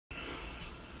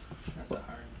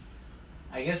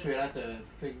I guess we'd have to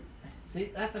figure...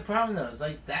 See, that's the problem, though. It's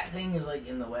like, that thing is, like,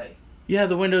 in the way. Yeah,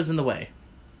 the window's in the way.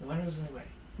 The window's in the way.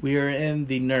 We are in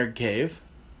the nerd cave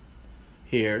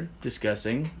here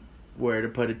discussing where to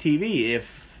put a TV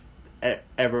if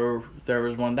ever there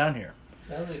was one down here.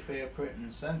 Sadly, if we put it in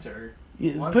the center,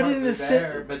 one put it in the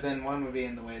center, but then one would be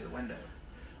in the way of the window.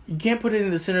 You can't put it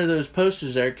in the center of those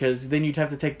posters there because then you'd have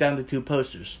to take down the 2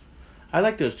 posters. I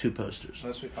like those 2 posters.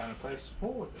 Unless we find a place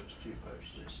for those 2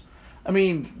 posters. I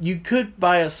mean, you could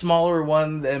buy a smaller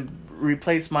one and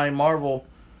replace my Marvel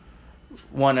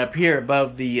one up here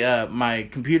above the my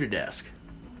computer desk.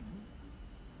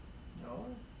 No,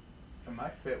 it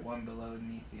might fit one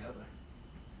beneath the other.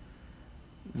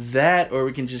 That, or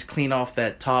we can just clean off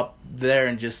that top there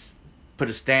and just put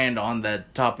a stand on the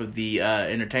top of the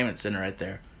entertainment center right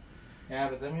there. Yeah,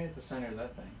 but then we have to center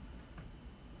that thing.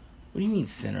 What do you mean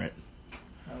center it?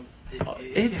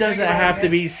 It doesn't have to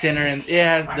be center, and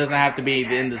it doesn't have to be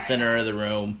in the center of the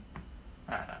room.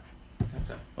 That's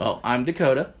it. Well, I'm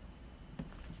Dakota.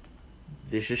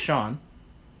 This is Sean.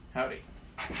 Howdy.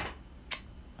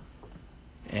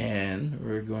 And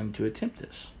we're going to attempt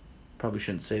this. Probably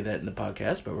shouldn't say that in the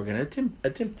podcast, but we're going to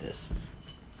attempt this.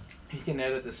 He can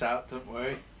edit this out, don't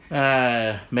worry.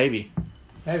 Maybe.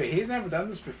 Maybe. He's never done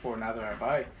this before, now that I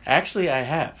buy. Actually, I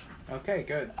have. Okay,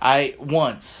 good.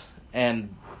 Once,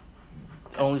 and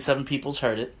only 7 people's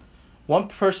heard it. 1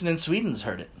 person in Sweden's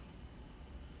heard it.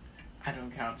 I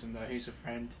don't count him, though. He's a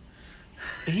friend.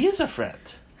 He is a friend.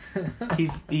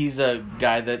 He's a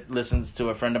guy that listens to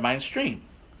a friend of mine's stream.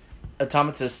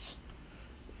 Automatus,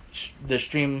 the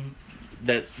streamer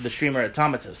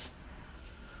Automatus.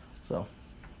 So.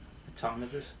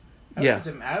 Automatus? Yeah.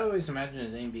 I always imagine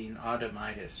his name being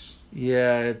Automitus.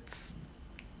 Yeah,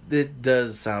 it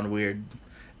does sound weird.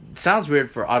 It sounds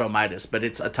weird for Automitus, but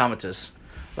it's Automatus.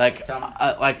 Like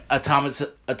autonomous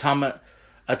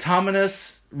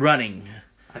running.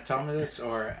 Automatus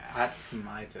or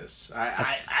atomitis?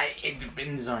 It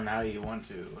depends on how you want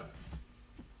to.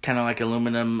 Kind of like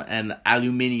aluminum and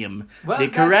aluminium. Well, the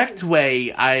correct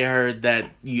way I heard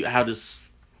that how to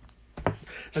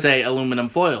say aluminum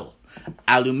foil,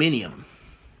 aluminium.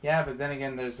 Yeah, but then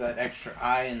again, there's that extra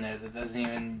I in there that doesn't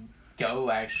even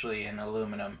go actually in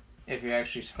aluminum if you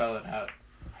actually spell it out.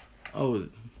 Oh,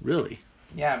 really?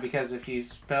 Yeah, because if you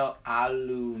spell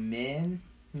aluminium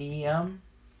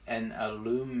and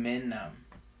aluminum,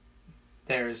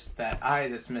 there's that I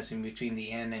that's missing between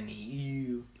the N and the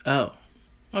U. Oh,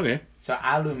 okay. So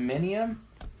aluminium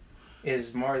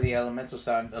is more the elemental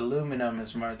sound. Aluminum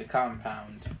is more the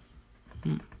compound.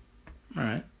 All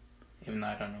right. Even though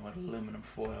I don't know what aluminum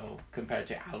foil compared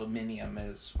to aluminium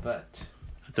is, but...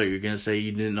 I thought you were going to say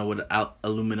you didn't know what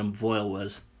aluminum foil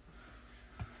was.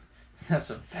 That's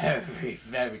a very,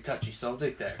 very touchy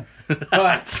subject there.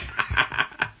 But...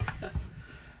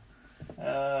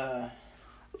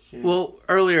 well,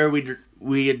 earlier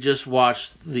we had just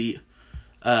watched the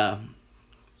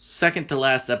second to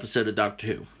last episode of Doctor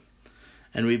Who.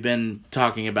 And we've been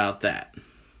talking about that.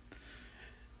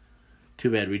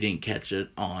 Too bad we didn't catch it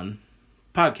on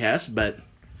podcast, but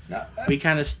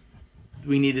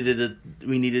we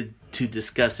needed to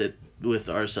discuss it with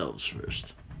ourselves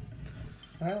first.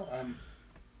 Well,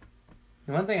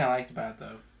 the one thing I liked about it,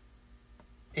 though,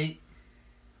 it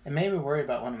made me worried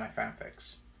about one of my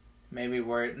fanfics. Made me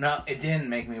worried. No, it didn't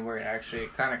make me worried, actually.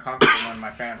 It kind of comforted one of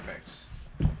my fanfics.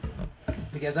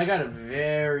 Because I got a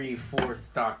very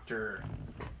Fourth Doctor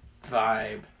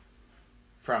vibe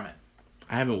from it.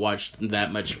 I haven't watched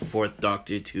that much Fourth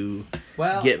Doctor to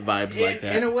get vibes like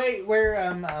that. In a way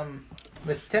where,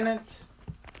 with Tennant,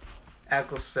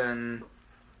 Eccleston,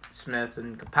 Smith,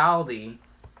 and Capaldi,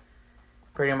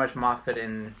 pretty much Moffat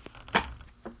and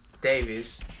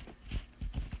Davies.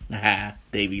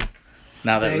 Davies.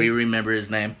 Now that we remember his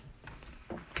name.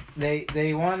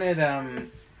 They wanted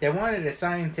a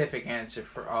scientific answer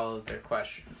for all of their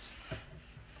questions.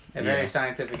 A very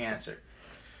scientific answer.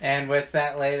 And with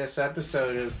that latest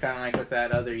episode, it was kind of like with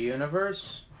that other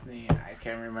universe. I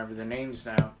can't remember the names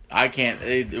now. I can't.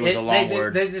 It was a long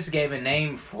word. They just gave a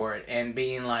name for it, and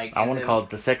being like... I want to call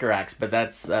it the Sycorax, but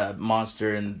that's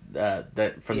monster and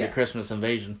that from the Christmas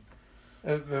Invasion.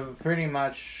 Pretty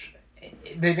much...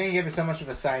 They didn't give it so much of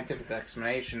a scientific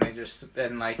explanation. They just...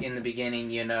 And like in the beginning,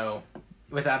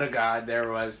 without a god,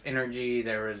 there was energy,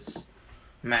 there was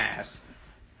mass.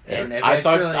 And I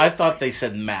thought they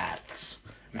said maths.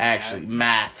 Actually,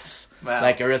 maths. Well,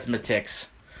 like arithmetics.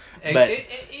 But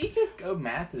you could go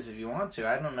maths if you want to.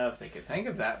 I don't know if they could think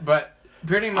of that. But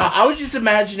pretty much... I was just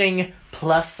imagining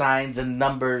plus signs and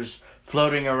numbers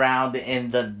floating around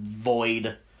in the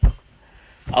void.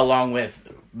 Along with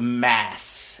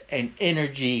mass and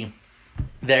energy,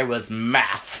 there was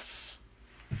maths.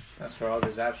 That's where all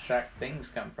those abstract things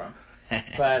come from.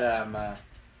 But,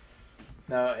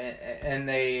 no, and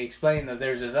they explain that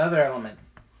there's this other element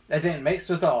that didn't mix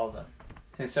with all of them.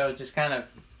 And so it just kind of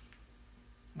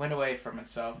went away from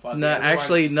itself. No,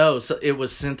 actually, no. So it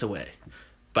was sent away.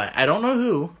 But I don't know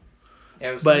who.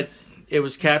 It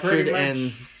was captured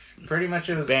and pretty much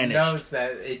it was vanished. knows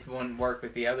that it wouldn't work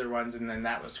with the other ones, and then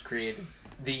that was created.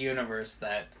 The universe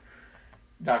that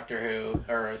Doctor Who,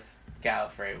 Earth,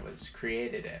 Gallifrey was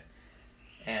created in.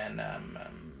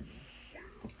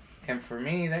 And for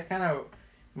me, that kind of...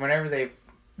 Whenever they've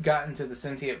gotten to the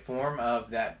sentient form of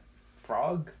that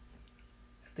frog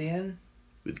at the end...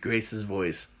 With Grace's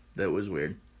voice. That was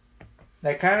weird.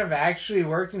 That kind of actually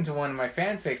worked into one of my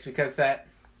fanfics, because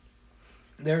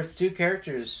there's two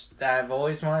characters that I've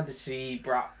always wanted to see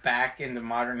brought back into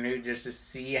Modern Who just to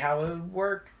see how it would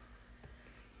work.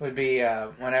 Would be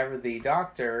whenever the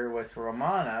Doctor with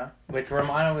Romana, which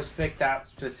Romana was picked out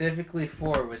specifically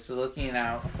for, was looking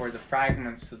out for the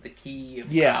fragments of the key of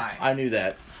time. Yeah, I knew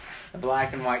that. The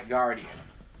Black and White Guardian.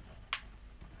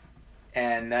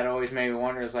 And that always made me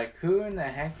wonder, is like, who in the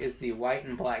heck is the White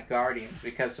and Black Guardians?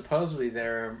 Because supposedly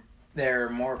they're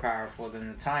more powerful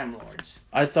than the Time Lords.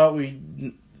 I thought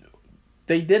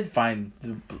they did find...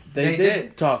 They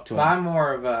did talk to him. But I'm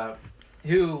more of a...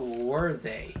 Who were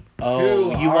they?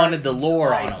 Oh, you wanted the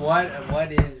lore on them.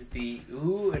 What is the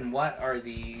Ooh, and what are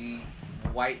the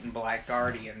White and Black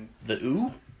Guardian? The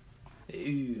Ooh? The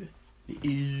Ooh. The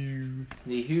Ooh.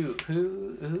 The Who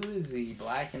is the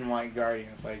Black and White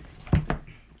Guardians? Like,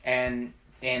 and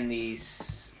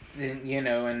these, you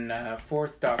know, in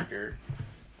Fourth Doctor,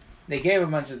 they gave a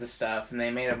bunch of the stuff, and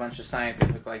they made a bunch of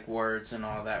scientific, like, words and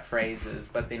all that, phrases,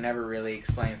 but they never really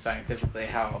explained scientifically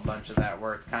how a bunch of that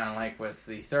worked, kind of like with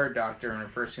the Third Doctor and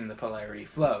reversing the polarity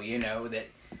flow, you know, that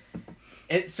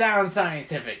it sounds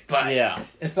scientific, but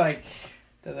it's like,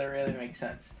 does that really make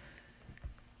sense?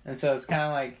 And so it's kind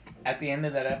of like, at the end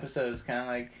of that episode, it's kind of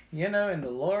like, you know, in the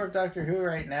lore of Doctor Who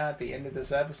right now, at the end of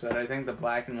this episode, I think the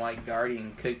Black and White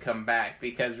Guardian could come back,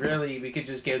 because really, we could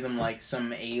just give them, like,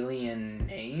 some alien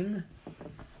name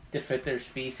to fit their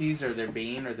species, or their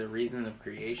being, or their reason of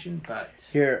creation, but...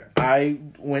 Here, I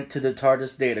went to the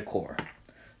TARDIS Data Core,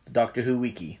 the Doctor Who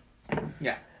wiki.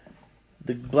 Yeah.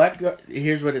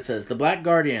 Here's what it says. The Black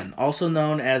Guardian, also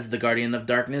known as the Guardian of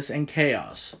Darkness and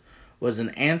Chaos, was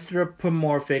an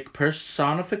anthropomorphic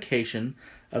personification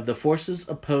of the forces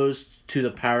opposed to the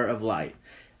power of light,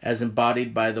 as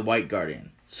embodied by the White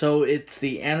Guardian. So it's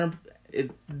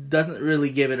it doesn't really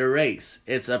give it a race.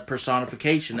 It's a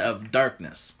personification of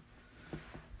darkness.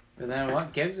 But then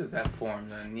what gives it that form,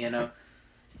 then, you know?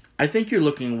 I think you're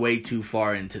looking way too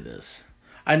far into this.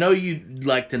 I know you'd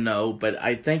like to know, but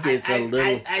I think it's a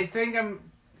little... I think I'm...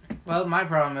 Well, my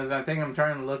problem is I think I'm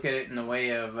trying to look at it in the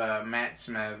way of Matt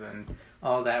Smith and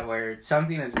all that, where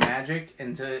something is magic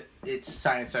until it's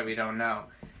science that we don't know.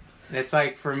 And it's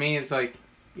like, for me, it's like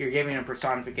you're giving a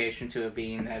personification to a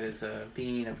being that is a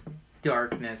being of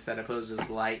darkness that opposes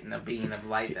light, and a being of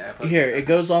light that opposes... Here, it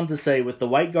goes on to say, with the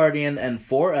White Guardian and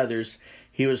 4 others,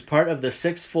 he was part of the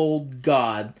sixfold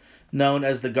god known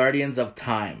as the Guardians of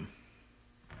Time.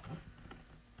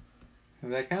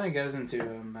 That kind of goes into...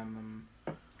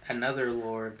 another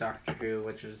lore of Doctor Who,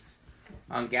 which was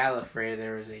on Gallifrey,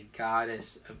 there was a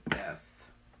goddess of death.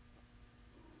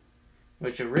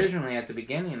 Which originally, at the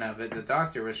beginning of it, the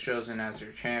Doctor was chosen as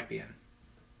her champion.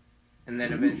 And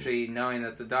then eventually, knowing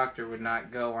that the Doctor would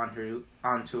not go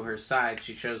onto her side,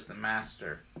 she chose the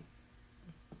Master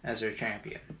as her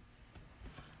champion.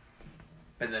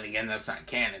 But then again, that's not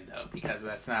canon, though, because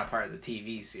that's not part of the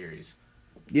TV series.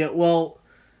 Yeah, well,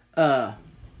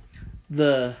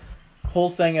 the whole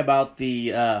thing about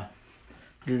the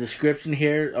description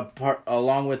here,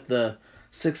 along with the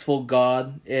sixfold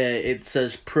god, it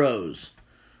says prose,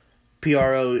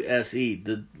 Prose.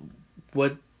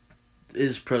 What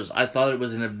is prose? I thought it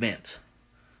was an event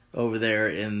over there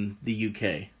in the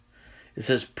UK. It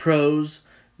says prose,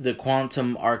 the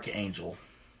quantum archangel.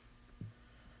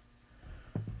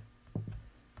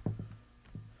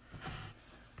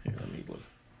 Here, let me look.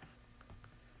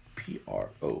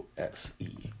 Prose,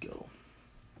 go.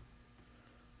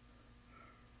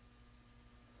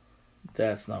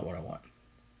 That's not what I want.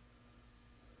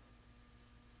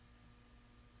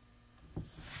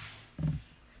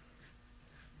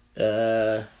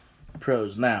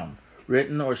 Prose, noun.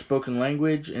 Written or spoken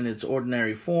language in its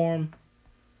ordinary form.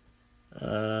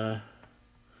 It's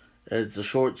a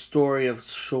short story of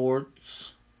sort.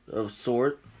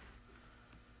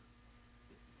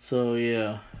 So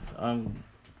yeah, I'm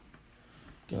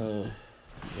gonna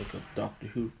Look up Doctor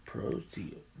Who Pros,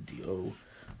 DOCTORHOW.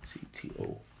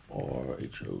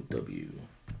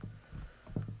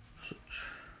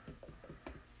 Search.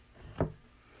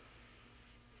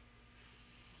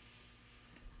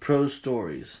 Pro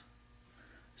stories.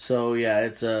 So yeah,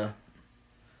 it's a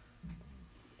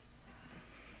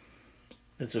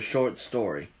short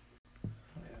story.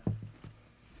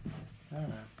 I don't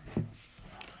know.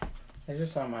 I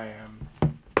just saw my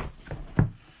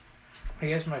I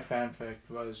guess my fanfic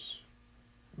was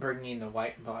bringing the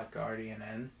White and Black Guardian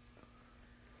in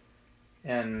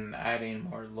and adding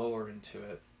more lore into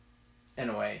it, in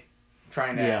a way,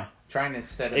 trying to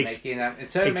instead of making them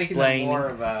more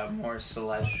of a more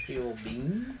celestial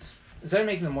beings, instead of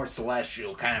making them more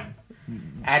celestial, kind of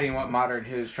adding what Modern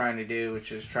Who's trying to do,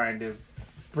 which is trying to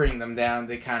bring them down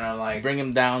to kind of like bring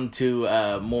them down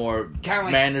to more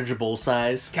manageable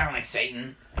size, kind of like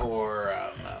Satan or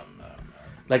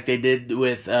like they did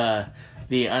with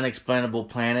the Unexplainable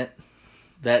Planet,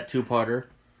 that two-parter.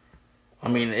 I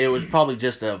mean, it was probably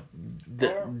just a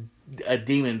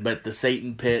demon, but the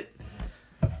Satan pit.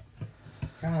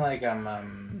 Kind of like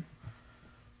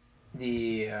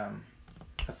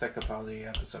what's that called, the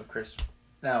episode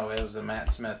No, it was the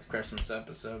Matt Smith Christmas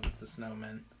episode with the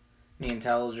snowman,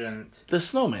 the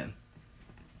snowman.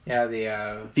 Yeah,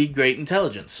 the Great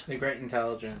Intelligence. The Great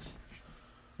Intelligence.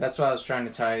 That's what I was trying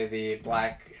to tie the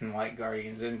Black and White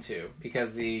Guardians into,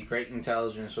 because the Great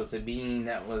Intelligence was the being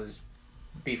that was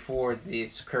before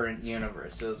this current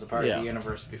universe. It was a part of the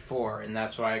universe before, and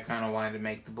that's why I kind of wanted to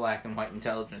make the Black and White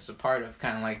Intelligence a part of,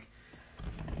 kind of like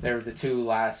they were the two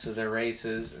last of their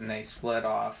races, and they split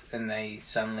off, and they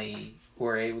suddenly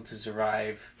were able to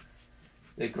survive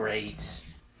the Great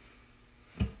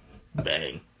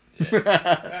Bang.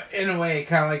 In a way,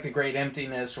 kind of like the Great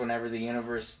Emptiness, whenever the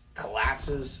universe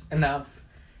collapses enough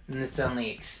and then suddenly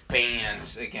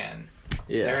expands again.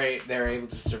 Yeah, they're able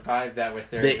to survive that with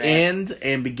their end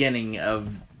and beginning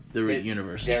of the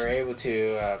universe. They're able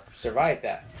to survive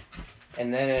that,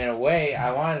 and then in a way,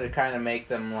 I wanted to kind of make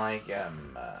them like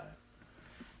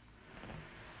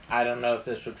I don't know if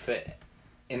this would fit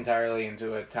entirely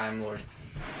into a Time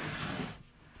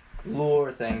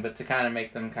Lord thing, but to kind of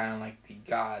make them kind of like the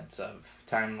gods of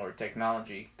Time Lord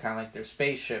technology, kind of like their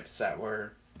spaceships that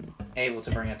were able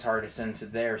to bring a TARDIS into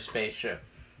their spaceship,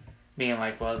 being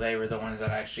like, well, they were the ones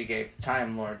that actually gave the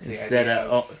Time Lords the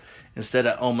idea instead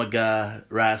of Omega,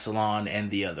 Rassilon, and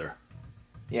the other.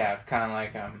 Yeah, kind of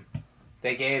like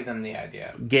they gave them the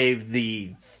idea. Gave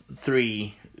the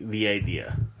three the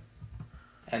idea,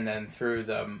 and then through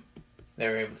them, they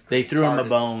were able to. They threw him a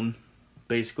bone,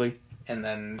 basically. And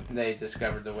then they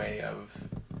discovered the way of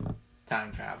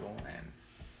time travel and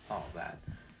all of that.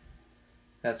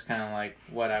 That's kind of like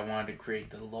what I wanted to create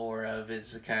the lore of,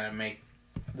 is to kind of make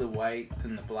the White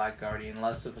and the Black Guardian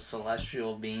less of a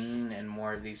celestial being and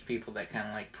more of these people that kind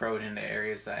of like proed into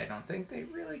areas that I don't think they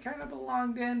really kind of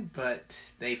belonged in, but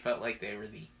they felt like they were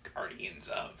the guardians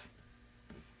of.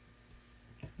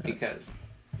 Because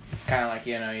kind of like,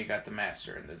 you got the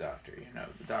Master and the Doctor,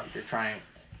 the Doctor trying.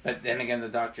 But then again, the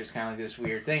Doctor's kind of like this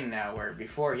weird thing now, where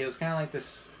before he was kind of like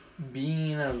this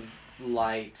being of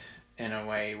light in a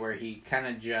way, where he kind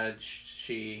of judged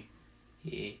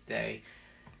they.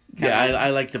 Yeah, I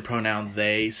like the pronoun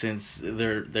they, since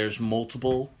there's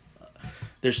multiple.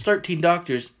 There's 13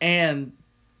 doctors, and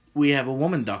we have a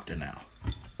woman doctor now,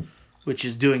 which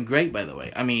is doing great, by the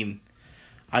way. I mean,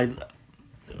 of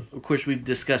course, we've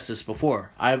discussed this before.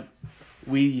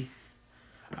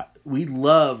 We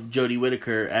love Jodie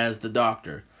Whittaker as the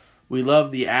Doctor. We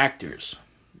love the actors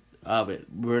of it.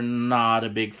 We're not a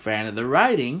big fan of the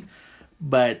writing,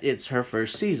 but it's her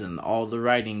first season. All the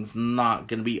writing's not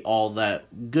going to be all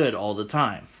that good all the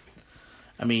time.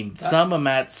 I mean, some of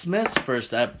Matt Smith's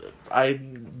first I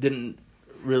didn't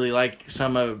really like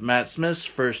some of Matt Smith's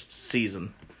first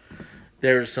season.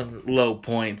 There's some low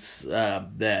points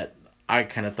that I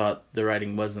kind of thought the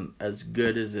writing wasn't as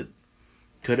good as it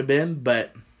could have been,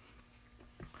 but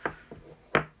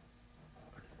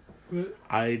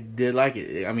I did like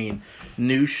it. I mean,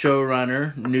 new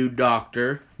showrunner, new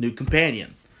Doctor, new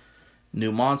companion,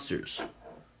 new monsters.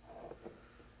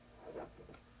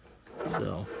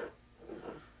 So,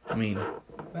 I mean,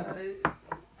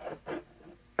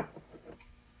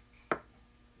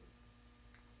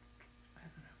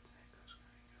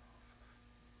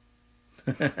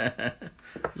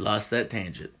 lost that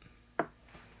tangent.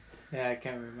 Yeah, I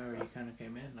can't remember. You kind of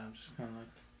came in, and I'm just kind of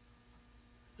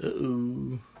like,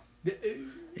 uh-oh.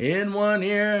 In one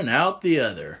ear and out the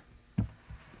other.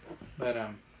 But,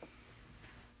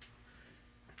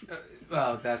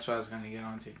 well, that's what I was going to get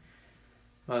on to.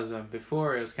 was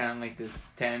before it was kind of like this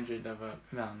tangent of a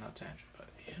no, not tangent, but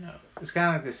it's kind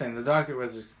of like this thing. The Doctor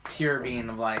was this pure being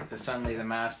of light. That suddenly the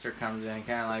Master comes in,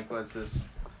 kind of like was this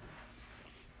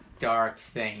dark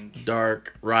thing,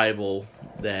 dark rival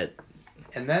that,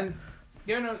 and then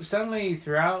suddenly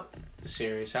throughout the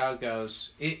series, how it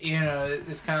goes,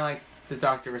 it's kind of like the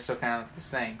Doctor was still kind of like the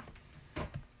same,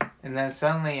 and then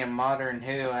suddenly in Modern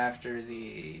Who,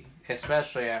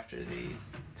 especially after the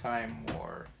Time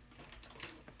War.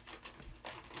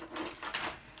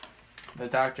 The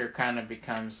Doctor kind of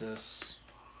becomes this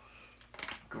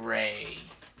gray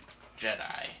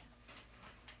Jedi.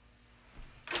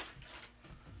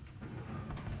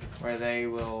 Where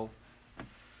they'll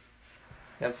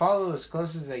follow as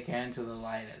close as they can to the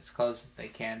light, as close as they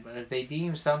can. But if they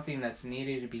deem something that's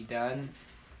needed to be done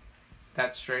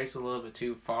that strays a little bit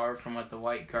too far from what the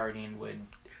White Guardian would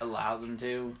allow them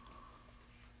to,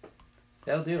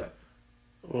 they'll do it.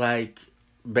 Like,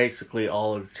 basically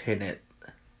all of Tenet.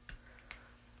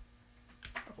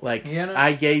 Like,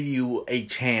 I gave you a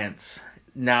chance.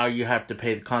 Now you have to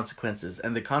pay the consequences.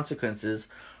 And the consequences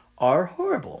are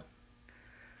horrible.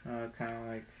 Kind of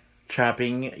like...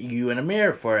 trapping you in a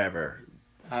mirror forever.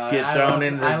 Get thrown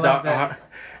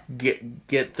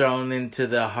into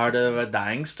the heart of a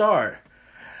dying star.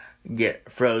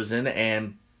 Get frozen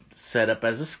and set up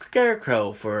as a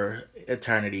scarecrow for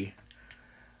eternity.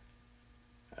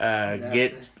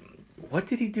 What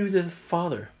did he do to the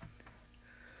father?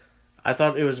 I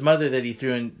thought it was Mother that he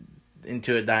threw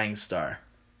into a dying star.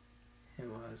 It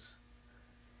was.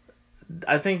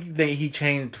 I think that he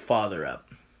chained Father up.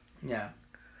 Yeah.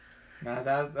 No,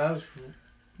 that was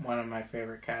one of my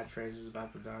favorite catchphrases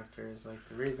about the Doctor. Is like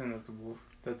the reason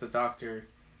that the Doctor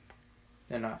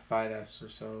did not fight us or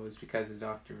so is because the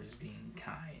Doctor was being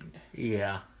kind.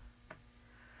 Yeah.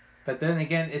 But then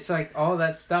again, it's like all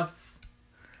that stuff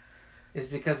is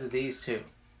because of these two.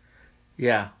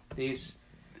 Yeah. The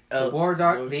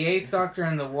Eighth Doctor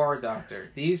and the War Doctor.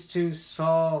 These two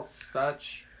saw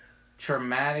such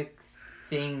traumatic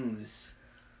things.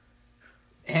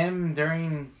 Him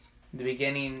during the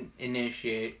beginning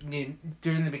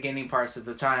during the beginning parts of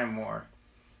the Time War.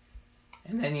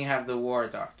 And then you have the War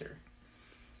Doctor.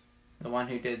 The one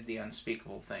who did the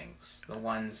unspeakable things. The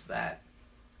ones that,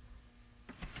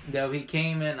 though he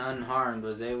came in unharmed,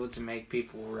 was able to make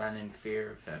people run in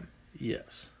fear of him.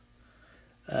 Yes.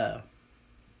 Oh,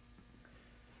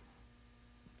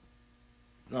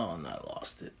 and I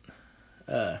lost it.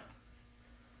 That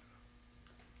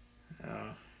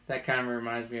kind of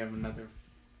reminds me of another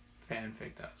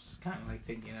fanfic that I was kind of like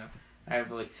thinking of. I have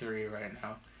like 3 right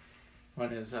now.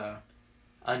 One is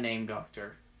Unnamed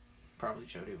Doctor. Probably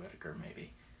Jodie Whittaker,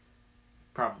 maybe.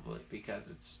 Probably, because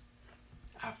it's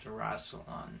after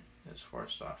Rassilon is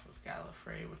forced off of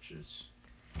Gallifrey, which is...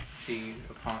 She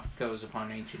goes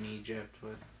upon ancient Egypt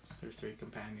with her 3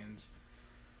 companions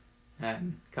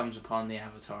and comes upon the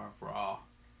Avatar of Ra.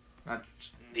 Not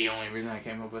the only reason I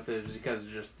came up with it was because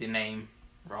of just the name,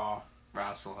 Ra,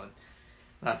 Rassilon.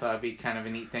 And I thought it'd be kind of a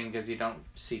neat thing because you don't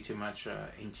see too much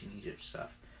ancient Egypt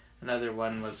stuff. Another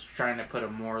one was trying to put a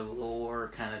more lore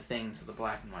kind of thing to the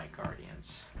Black and White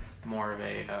Guardians. More of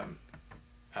a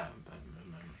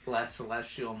less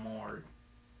celestial, more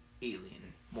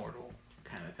alien, mortal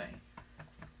kind of thing.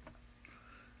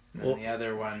 And then the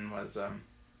other one was, I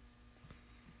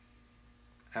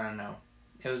don't know.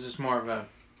 It was just more of a,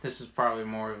 this is probably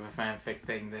more of a fanfic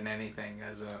thing than anything,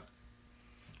 as a,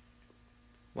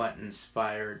 what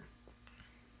inspired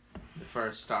the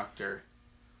first Doctor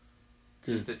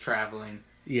to traveling.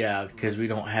 Yeah, because we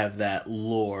don't have that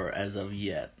lore as of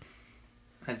yet.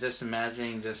 And just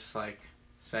imagining, just like,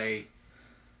 say,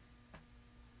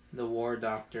 the War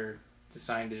Doctor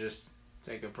deciding to just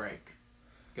take a break.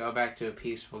 Go back to a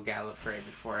peaceful Gallifrey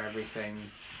before everything,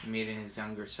 meeting his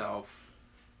younger self.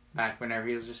 Back whenever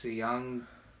he was just a young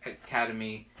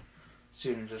academy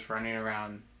student just running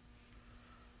around.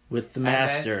 With the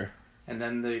Master. And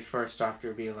then the first Doctor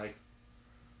would be like,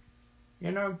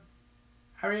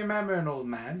 I remember an old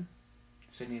man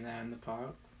sitting there in the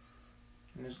park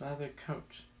in his leather coat.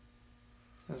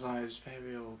 His eyes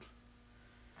very old.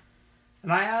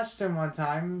 And I asked him one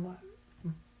time,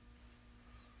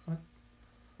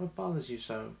 what bothers you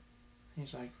so?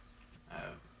 He's like,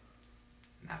 oh,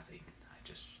 nothing. I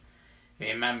just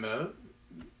remember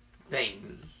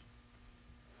things.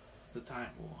 The Time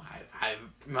War.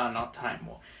 Well, not Time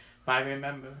War. But I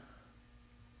remember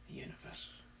the universe.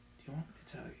 Do you want me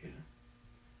to tell you?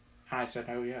 And I said,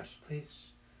 oh yes,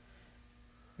 please.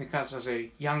 Because as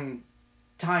a young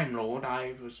Time Lord,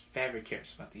 I was very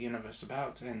curious about the universe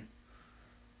and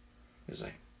he was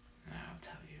like, no, I'll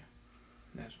tell you.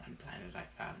 there's one planet I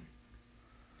found.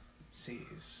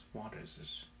 Seas, waters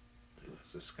as blue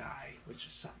as the sky, which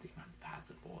is something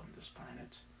unfathomable on this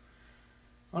planet.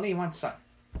 Only one sun.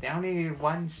 They only needed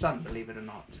one sun, believe it or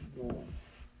not. Warm.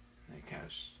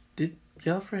 Because... Did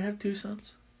Gallifrey have 2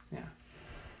 sons? Yeah.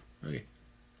 Okay.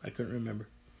 I couldn't remember.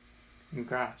 And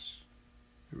grass.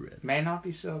 Red. May not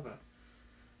be silver.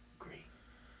 Green.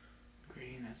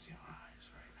 Green as your eyes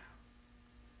right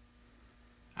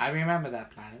now. I remember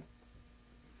that planet.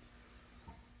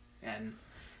 And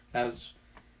that was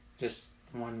just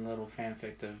one little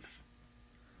fanfic of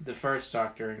the first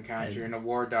Doctor encountering a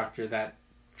war doctor that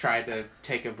tried to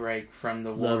take a break from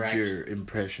the war. Loved your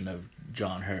impression of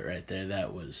John Hurt right there.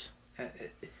 That was...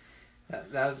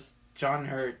 that was John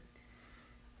Hurt.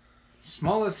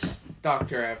 Smallest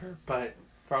Doctor ever, but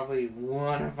probably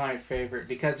one of my favorite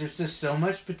because there's just so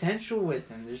much potential with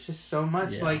him. There's just so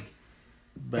much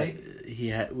But we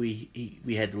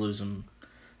had to lose him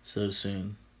so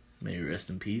soon. May he rest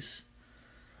in peace.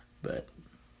 But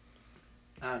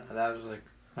I don't know. That was like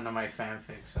one of my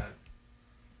fanfics that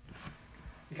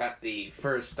got the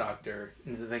first Doctor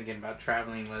into thinking about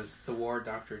traveling was the War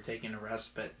Doctor taking a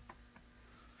respite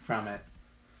from it.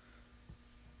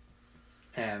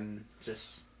 And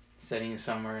just sitting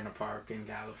somewhere in a park in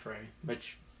Gallifrey,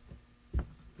 which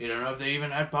we don't know if they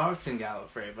even had parks in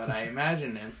Gallifrey, but I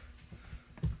imagine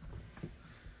it.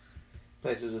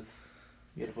 Places with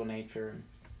beautiful nature and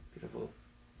beautiful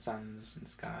suns and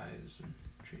skies and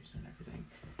trees and everything.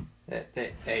 That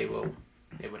they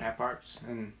would have parks,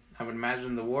 and I would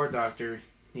imagine the War Doctor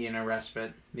needing a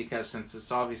respite because since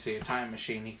it's obviously a time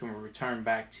machine, he can return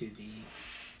back to the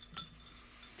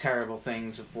terrible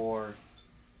things of war.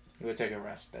 He would take a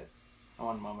respite.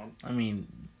 One moment. I mean,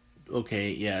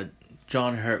 okay, yeah,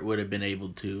 John Hurt would have been able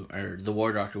to, or the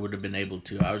War Doctor would have been able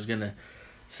to. I was gonna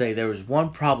say there was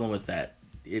one problem with that.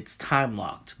 It's time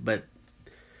locked, but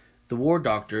the War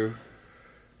Doctor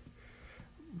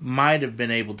might have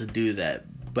been able to do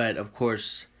that. But of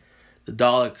course, the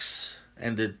Daleks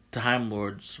and the Time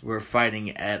Lords were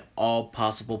fighting at all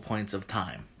possible points of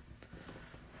time.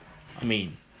 I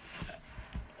mean,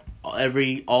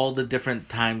 all the different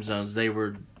time zones, they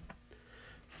were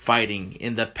fighting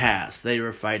in the past, they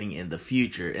were fighting in the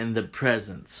future, in the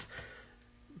present.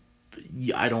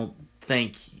 I don't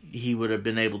think he would have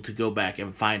been able to go back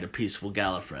and find a peaceful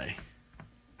Gallifrey.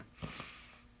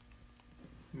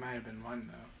 Might have been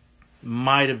one, though.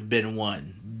 Might have been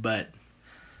one, but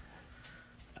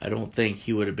I don't think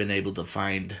he would have been able to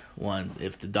find one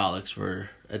if the Daleks were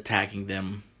attacking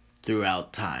them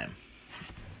throughout time.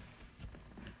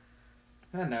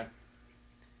 I don't know.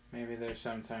 Maybe there's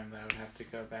some time that I would have to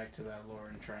go back to that lore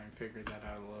and try and figure that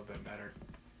out a little bit better.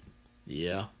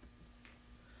 Yeah.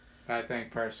 But I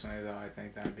think personally, though, I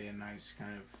think that would be a nice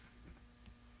kind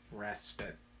of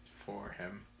respite for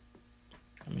him.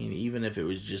 I mean, even if it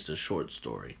was just a short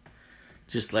story.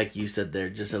 Just like you said there,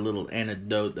 just a little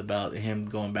anecdote about him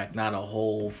going back, not a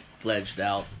whole fledged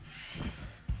out.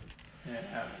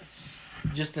 Yeah.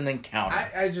 Just an encounter.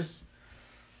 I just...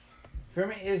 For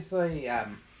me, it's like...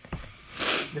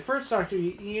 the first Doctor,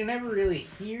 you never really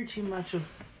hear too much of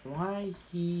why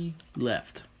he...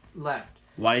 Left.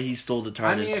 Why he stole the TARDIS.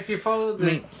 I mean, if you follow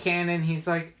the canon, he's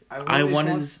like... I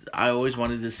always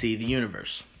wanted to see the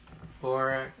universe.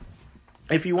 Or...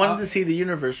 If you wanted to see the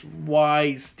universe,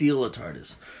 why steal a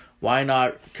TARDIS? Why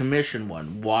not commission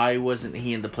one? Why wasn't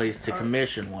he in the place to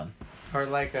commission one? Or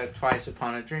like a Twice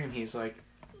Upon a Dream, he's like,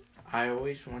 I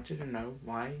always wanted to know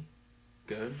why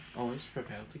good always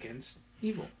prevailed against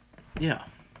evil. Yeah.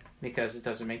 Because it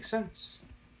doesn't make sense.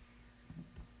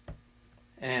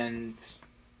 And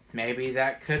maybe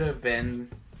that could have been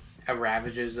a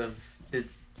ravages of the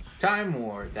Time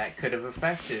War that could have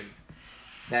affected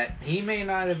that he may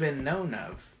not have been known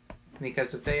of.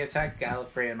 Because if they attacked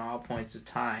Gallifrey in all points of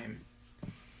time,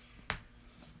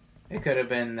 it could have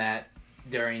been that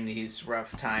during these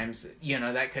rough times,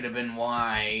 that could have been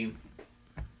why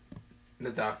the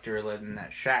Doctor lived in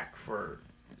that shack for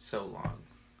so long.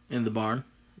 In the barn?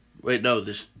 Wait, no,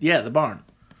 the barn.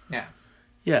 Yeah.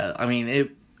 Yeah, I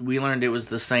mean, we learned it was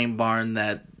the same barn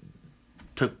that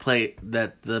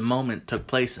the moment took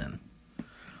place in.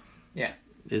 Yeah.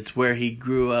 It's where he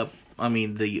grew up. I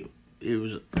mean, it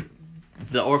was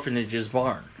the orphanage's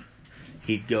barn.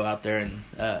 He'd go out there and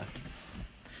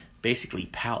basically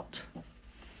pout.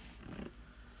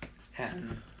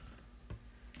 And,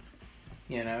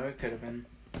 it could have been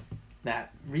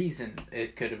that reason.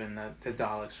 It could have been that the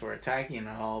Daleks were attacking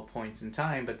at all points in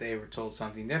time, but they were told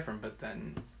something different. But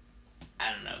then,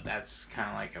 I don't know, that's kind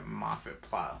of like a Moffat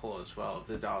plot hole as well.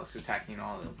 The Daleks attacking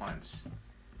all at once.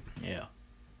 Yeah.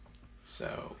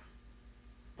 So,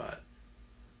 but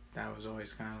that was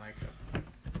always kind of like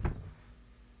a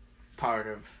part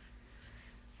of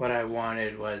what I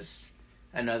wanted. Was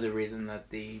another reason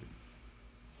that the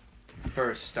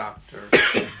first Doctor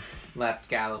left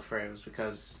Gallifrey was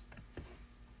because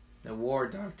the War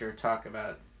Doctor talked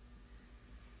about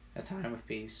a time of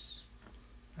peace,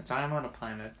 a time on a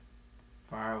planet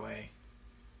far away.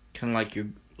 Kind of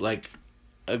like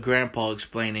a grandpa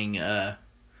explaining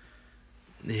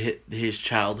his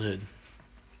childhood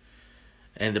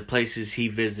and the places he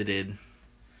visited,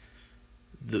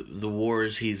 the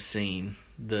wars he's seen.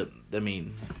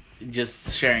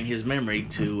 Just sharing his memory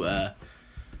to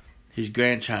his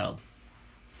grandchild.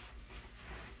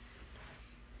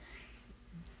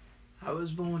 I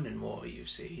was born in war, you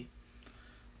see.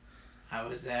 I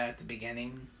was there at the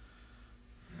beginning.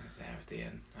 I was there at the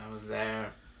end. I was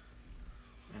there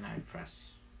when I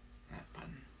pressed that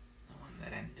button. The one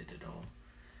that ended it all.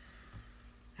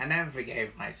 I never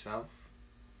forgave myself.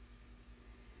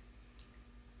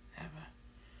 Never.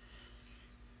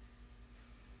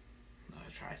 Though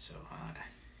I tried so hard.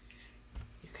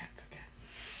 You can't forget.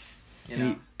 You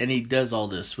know? And he does all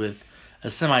this with a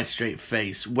semi-straight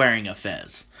face, wearing a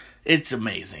fez. It's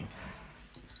amazing.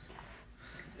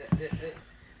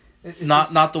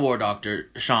 Not the War Doctor,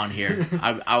 Sean here.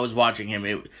 I was watching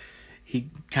him. He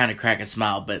kind of cracked a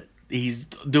smile, but he's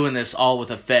doing this all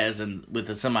with a fez and with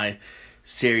a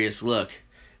semi-serious look.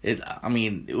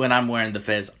 When I'm wearing the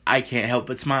fez, I can't help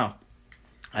but smile.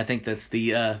 I think that's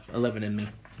the 11 in me.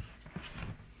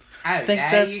 Oh, think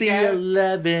that's the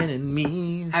 11 in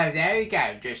me. Oh, there you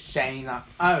go. Just saying that.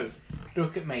 Oh,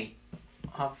 look at me.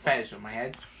 I have a fez on my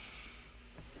head.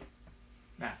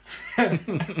 No.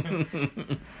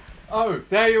 Oh,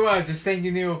 there you are, just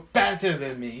thinking you were better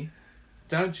than me.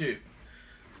 Don't you?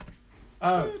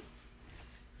 Oh.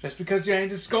 Just because you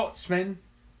ain't a Scotsman,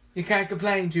 you can't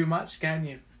complain too much, can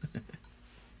you?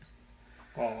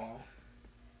 Oh.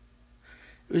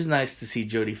 It was nice to see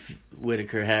Jodie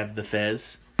Whittaker have the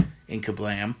fez in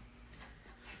Kablam.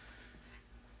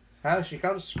 Well, she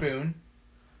got a spoon.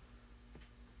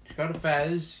 She got a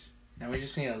fez. Now we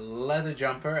just need a leather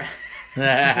jumper.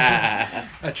 A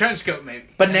trench coat, maybe.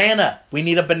 Banana. We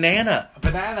need a banana. A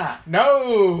banana.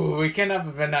 No, we can't have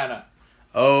a banana.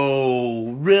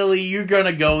 Oh, really? You're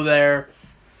gonna go there?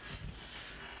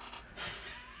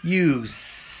 You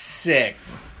sick.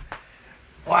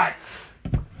 What?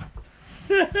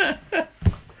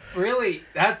 Really?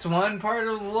 That's one part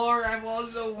of lore I've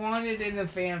also wanted in the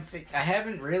fanfic. I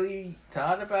haven't really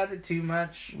thought about it too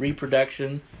much.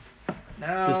 Reproduction.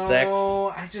 No, The sex.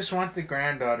 I just want the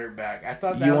granddaughter back. I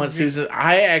thought that you want Susan.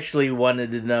 I actually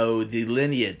wanted to know the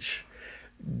lineage,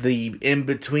 the in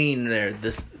between there.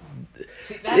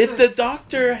 See, if the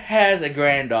Doctor has a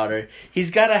granddaughter,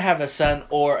 he's got to have a son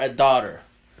or a daughter.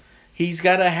 He's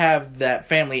got to have that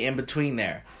family in between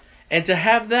there, and to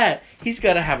have that, he's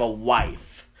got to have a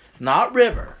wife, not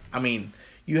River.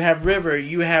 You have River,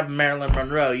 you have Marilyn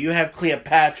Monroe, you have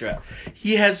Cleopatra.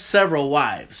 He has several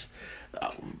wives.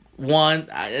 One,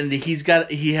 and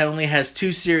he only has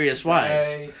 2 serious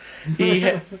wives.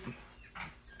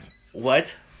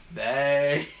 What?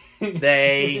 They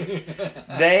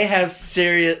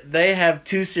have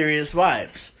 2 serious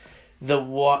wives.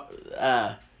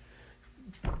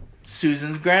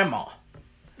 Susan's grandma.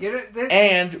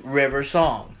 And River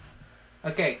Song.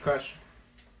 Okay, question.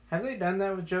 Have they done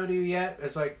that with Jodie yet?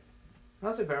 It's like, I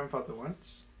was a grandfather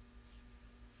once.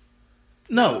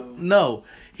 No.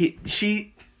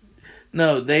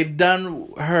 No, they've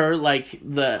done her like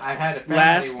I had a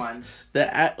family once.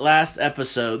 The last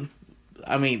episode,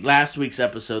 last week's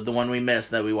episode, the one we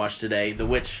missed that we watched today, the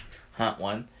witch hunt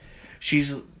one.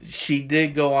 She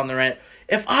did go on the rant.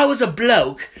 If I was a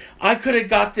bloke, I could have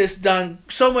got this done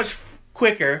so much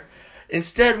quicker.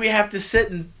 Instead, we have to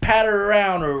sit and pat her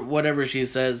around or whatever she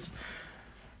says.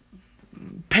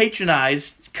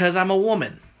 Patronize because I'm a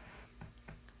woman.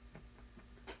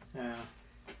 Yeah.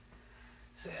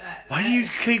 Why do you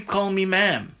keep calling me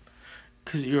ma'am?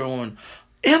 Because you're a woman.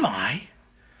 Am I?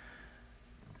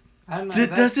 I don't know.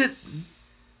 Does it...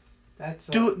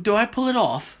 Do I pull it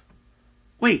off?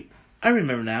 Wait, I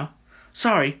remember now.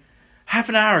 Sorry. Half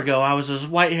an hour ago, I was a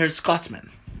white-haired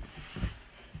Scotsman.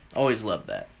 Always loved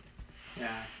that.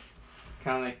 Yeah.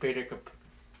 Kind of like Peter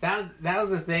Capaldi. That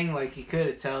was the thing, like, you could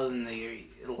have told in the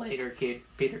later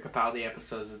Peter Capaldi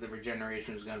episodes that the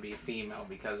regeneration was going to be a female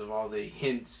because of all the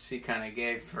hints he kind of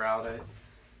gave throughout it.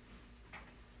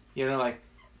 You know, like,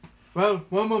 well,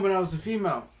 one moment I was a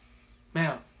female.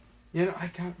 Male. You know, I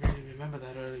can't really remember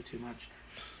that early too much.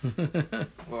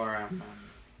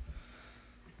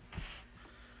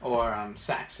 Or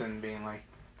Saxon being like,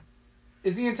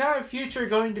 is the entire future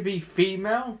going to be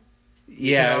female?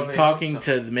 Yeah, they talking hope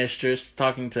so. to the mistress,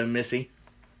 talking to Missy.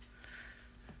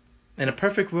 In a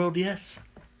perfect world, yes.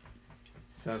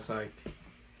 So it's like,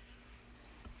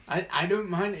 I don't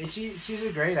mind. She's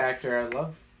a great actor. I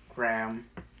love Graham.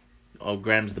 Oh,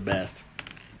 Graham's the best.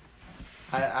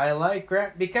 I like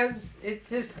Graham because it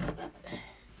just,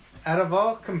 out of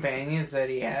all companions that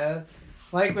he has,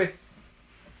 like you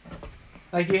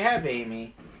have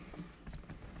Amy.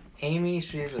 Amy,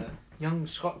 she's a young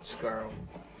Scots girl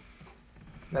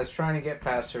that's trying to get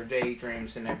past her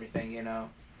daydreams and everything, you know.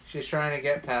 She's trying to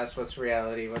get past what's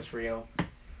reality, what's real,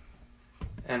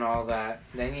 and all that.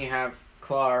 Then you have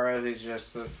Clara, who's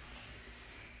just this,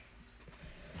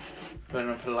 but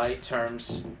in polite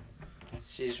terms,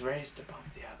 she's raised above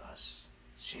the others.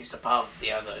 She's above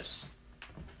the others.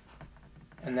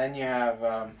 And then you have,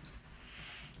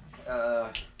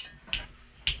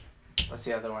 what's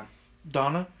the other one?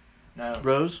 Donna? No.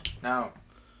 Rose? No.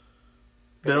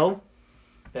 Bill?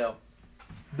 Bill.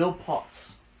 Bill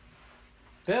Potts.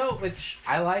 Bill, which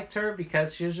I liked her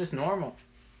because she was just normal.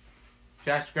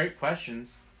 She asked great questions.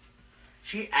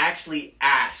 She actually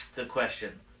asked the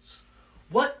questions.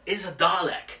 What is a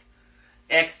Dalek?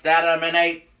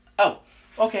 Exterminate. Oh,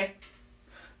 okay.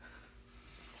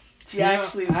 She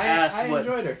actually asked I what...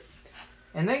 enjoyed her.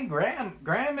 And then Graham.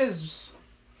 Graham is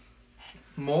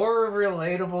more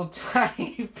relatable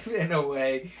type in a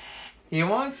way. He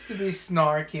wants to be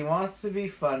snark. He wants to be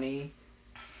funny.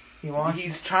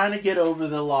 He's trying to get over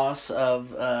the loss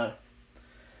of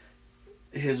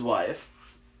his wife.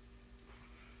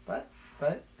 But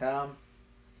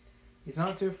he's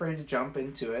not too afraid to jump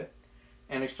into it.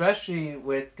 And especially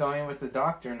with going with the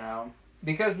doctor now.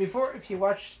 Because before, if you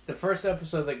watch the first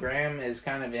episode that Graham is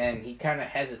kind of in, he kind of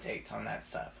hesitates on that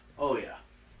stuff. Oh, yeah.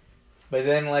 But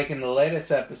then, like, in the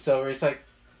latest episode where he's like,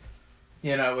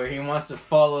 you know, where he wants to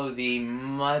follow the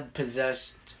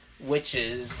mud-possessed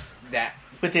witches that...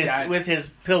 With his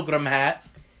pilgrim hat.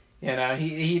 You know,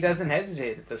 he doesn't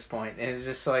hesitate at this point. And it's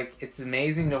just like, it's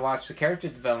amazing to watch the character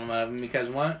development of him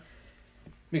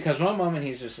because one moment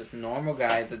he's just this normal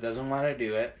guy that doesn't want to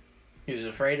do it. He was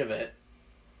afraid of it.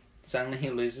 Suddenly he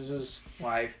loses his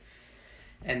wife.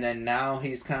 And then now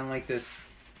he's kind of like this...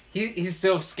 He's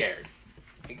still scared.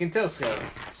 You can tell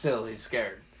still he's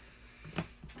scared.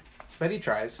 But he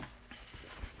tries.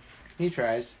 He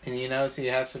tries. And he knows he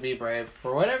has to be brave.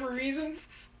 For whatever reason,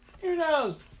 who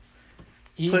knows?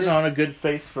 Putting on a good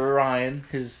face for Ryan,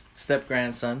 his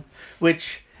step-grandson.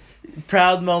 Which,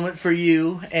 proud moment for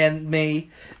you and me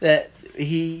that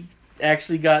he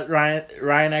actually got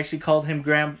Ryan actually called him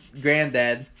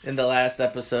granddad in the last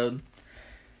episode.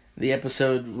 The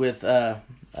episode with I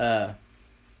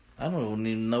don't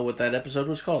even know what that episode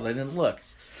was called. I didn't look.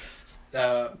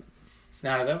 No,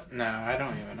 I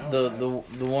don't even know.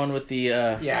 The one with the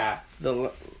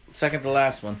the second to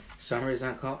last one. For some reason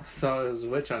I thought it was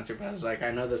Witch Hunter, but I was like, I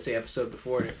know that's the episode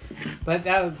before it. But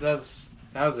that was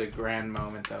a grand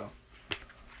moment though.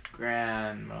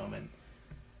 Grand moment.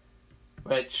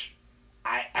 Which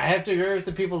I have to agree with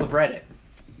the people who've read it.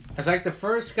 It's like the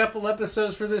first couple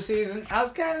episodes for this season, I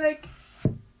was kind of like,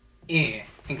 eh.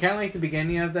 And kind of like the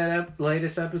beginning of that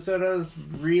latest episode, I was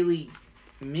really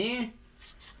meh.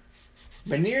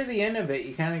 But near the end of it,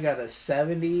 you kind of got a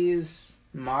 70s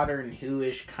modern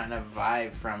Who-ish kind of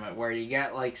vibe from it, where you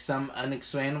got like some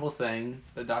unexplainable thing.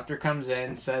 The doctor comes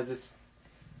in, says it's,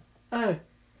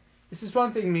 this is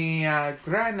one thing me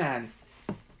grandnan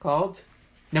called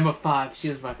number 5. She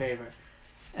was my favorite.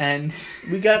 And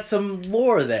we got some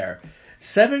lore there.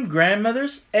 7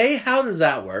 grandmothers? How does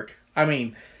that work? I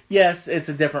mean, yes, it's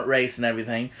a different race and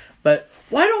everything, but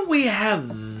why don't we have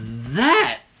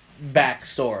that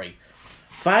backstory?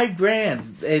 5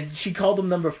 grands. And she called them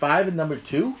number 5 and number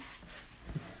 2?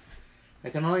 I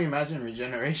can only imagine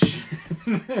regeneration.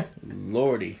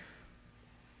 Lordy.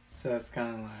 So it's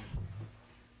kind of like...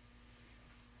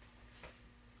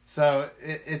 So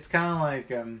it's kind of like...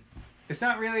 it's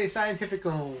not really a scientific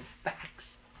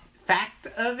fact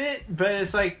of it, but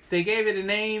it's like they gave it a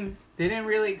name. They didn't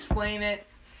really explain it.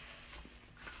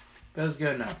 But it was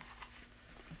good enough.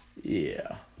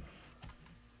 Yeah.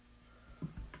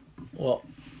 Well,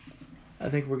 I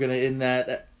think we're going to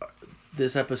end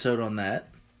this episode on that.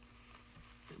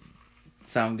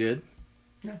 Sound good?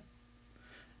 Yeah.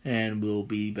 And we'll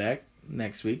be back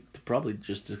next week to probably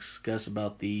just discuss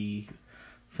about the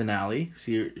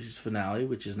series finale,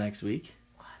 which is next week.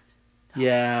 What?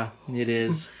 Yeah, it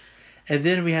is. And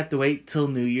then we have to wait till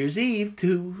New Year's Eve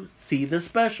to see the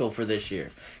special for this year.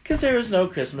 Because there is no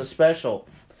Christmas special.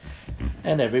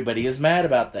 And everybody is mad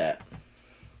about that.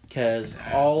 because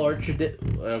all our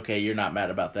Okay, you're not mad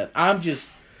about that. I'm just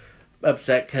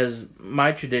upset because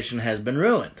my tradition has been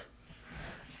ruined.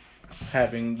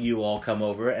 Having you all come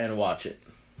over and watch it.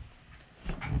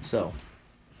 So,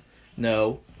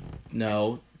 no.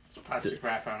 It's plastic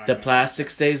wrap on it. The plastic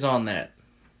stays on that.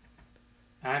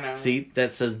 I know. See,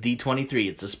 that says D23.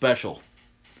 It's a special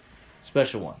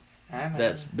one I know.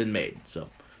 that's been made. So,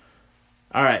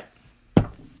 all right.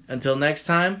 Until next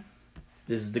time,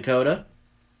 this is Dakota.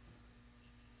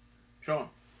 Sean.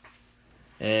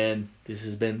 And this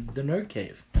has been the Nerd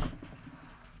Cave.